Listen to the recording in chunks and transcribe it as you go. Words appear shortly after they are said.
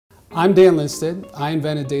I'm Dan Linstedt. I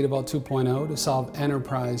invented Data Vault 2.0 to solve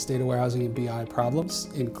enterprise data warehousing and BI problems,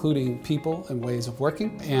 including people and ways of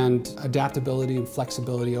working, and adaptability and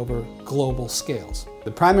flexibility over global scales.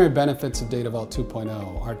 The primary benefits of Data Vault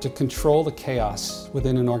 2.0 are to control the chaos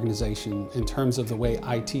within an organization in terms of the way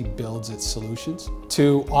IT builds its solutions,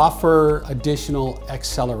 to offer additional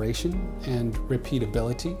acceleration and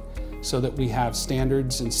repeatability, so that we have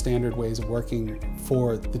standards and standard ways of working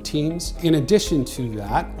for the teams. In addition to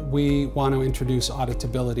that, we want to introduce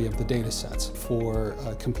auditability of the data sets for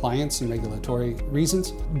compliance and regulatory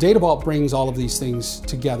reasons. Data Vault brings all of these things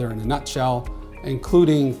together in a nutshell,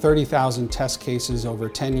 including 30,000 test cases over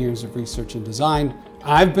 10 years of research and design.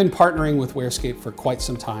 I've been partnering with WhereScape for quite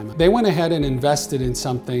some time. They went ahead and invested in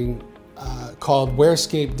something called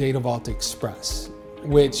WhereScape Data Vault Express,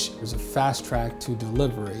 which is a fast track to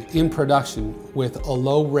delivery in production with a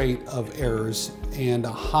low rate of errors and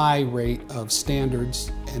a high rate of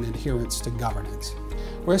standards and adherence to governance.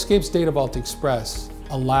 WhereScape's Data Vault Express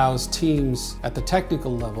allows teams at the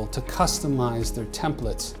technical level to customize their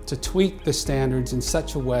templates, to tweak the standards in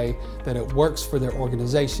such a way that it works for their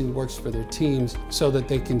organization, works for their teams, so that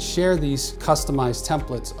they can share these customized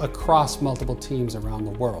templates across multiple teams around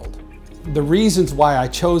the world. The reasons why I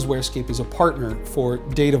chose WhereScape as a partner for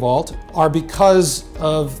Data Vault are because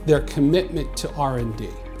of their commitment to R&D,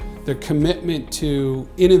 their commitment to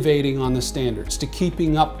innovating on the standards, to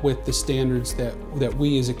keeping up with the standards that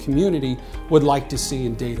we as a community would like to see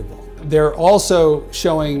in Data Vault. They're also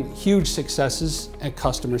showing huge successes at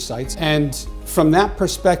customer sites, and from that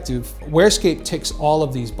perspective, WhereScape ticks all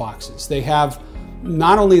of these boxes. They have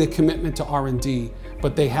not only the commitment to R&D,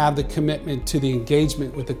 but they have the commitment to the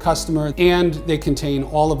engagement with the customer, and they contain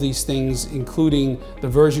all of these things, including the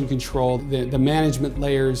version control, the management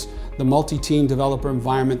layers, the multi-team developer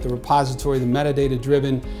environment, the repository, the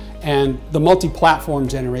metadata-driven, and the multi-platform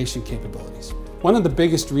generation capabilities. One of the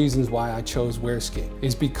biggest reasons why I chose WhereScape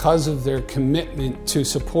is because of their commitment to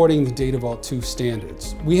supporting the Data Vault 2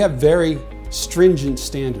 standards. We have very stringent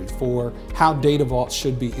standards for how Data Vault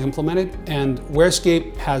should be implemented, and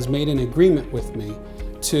WhereScape has made an agreement with me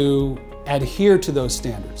to adhere to those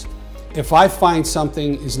standards. If I find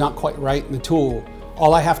something is not quite right in the tool,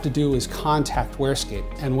 all I have to do is contact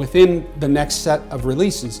WhereScape, and within the next set of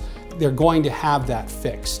releases, they're going to have that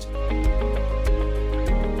fixed.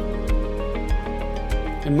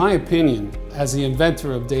 In my opinion, as the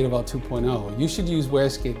inventor of Data Vault 2.0, you should use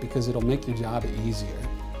WhereScape because it'll make your job easier,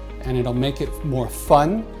 and it'll make it more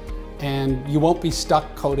fun, and you won't be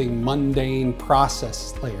stuck coding mundane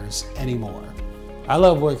process layers anymore. I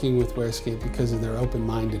love working with WhereScape because of their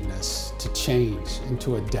open-mindedness to change and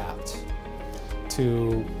to adapt,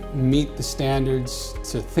 to meet the standards,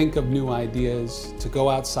 to think of new ideas, to go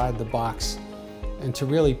outside the box, and to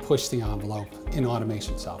really push the envelope in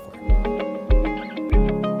automation software.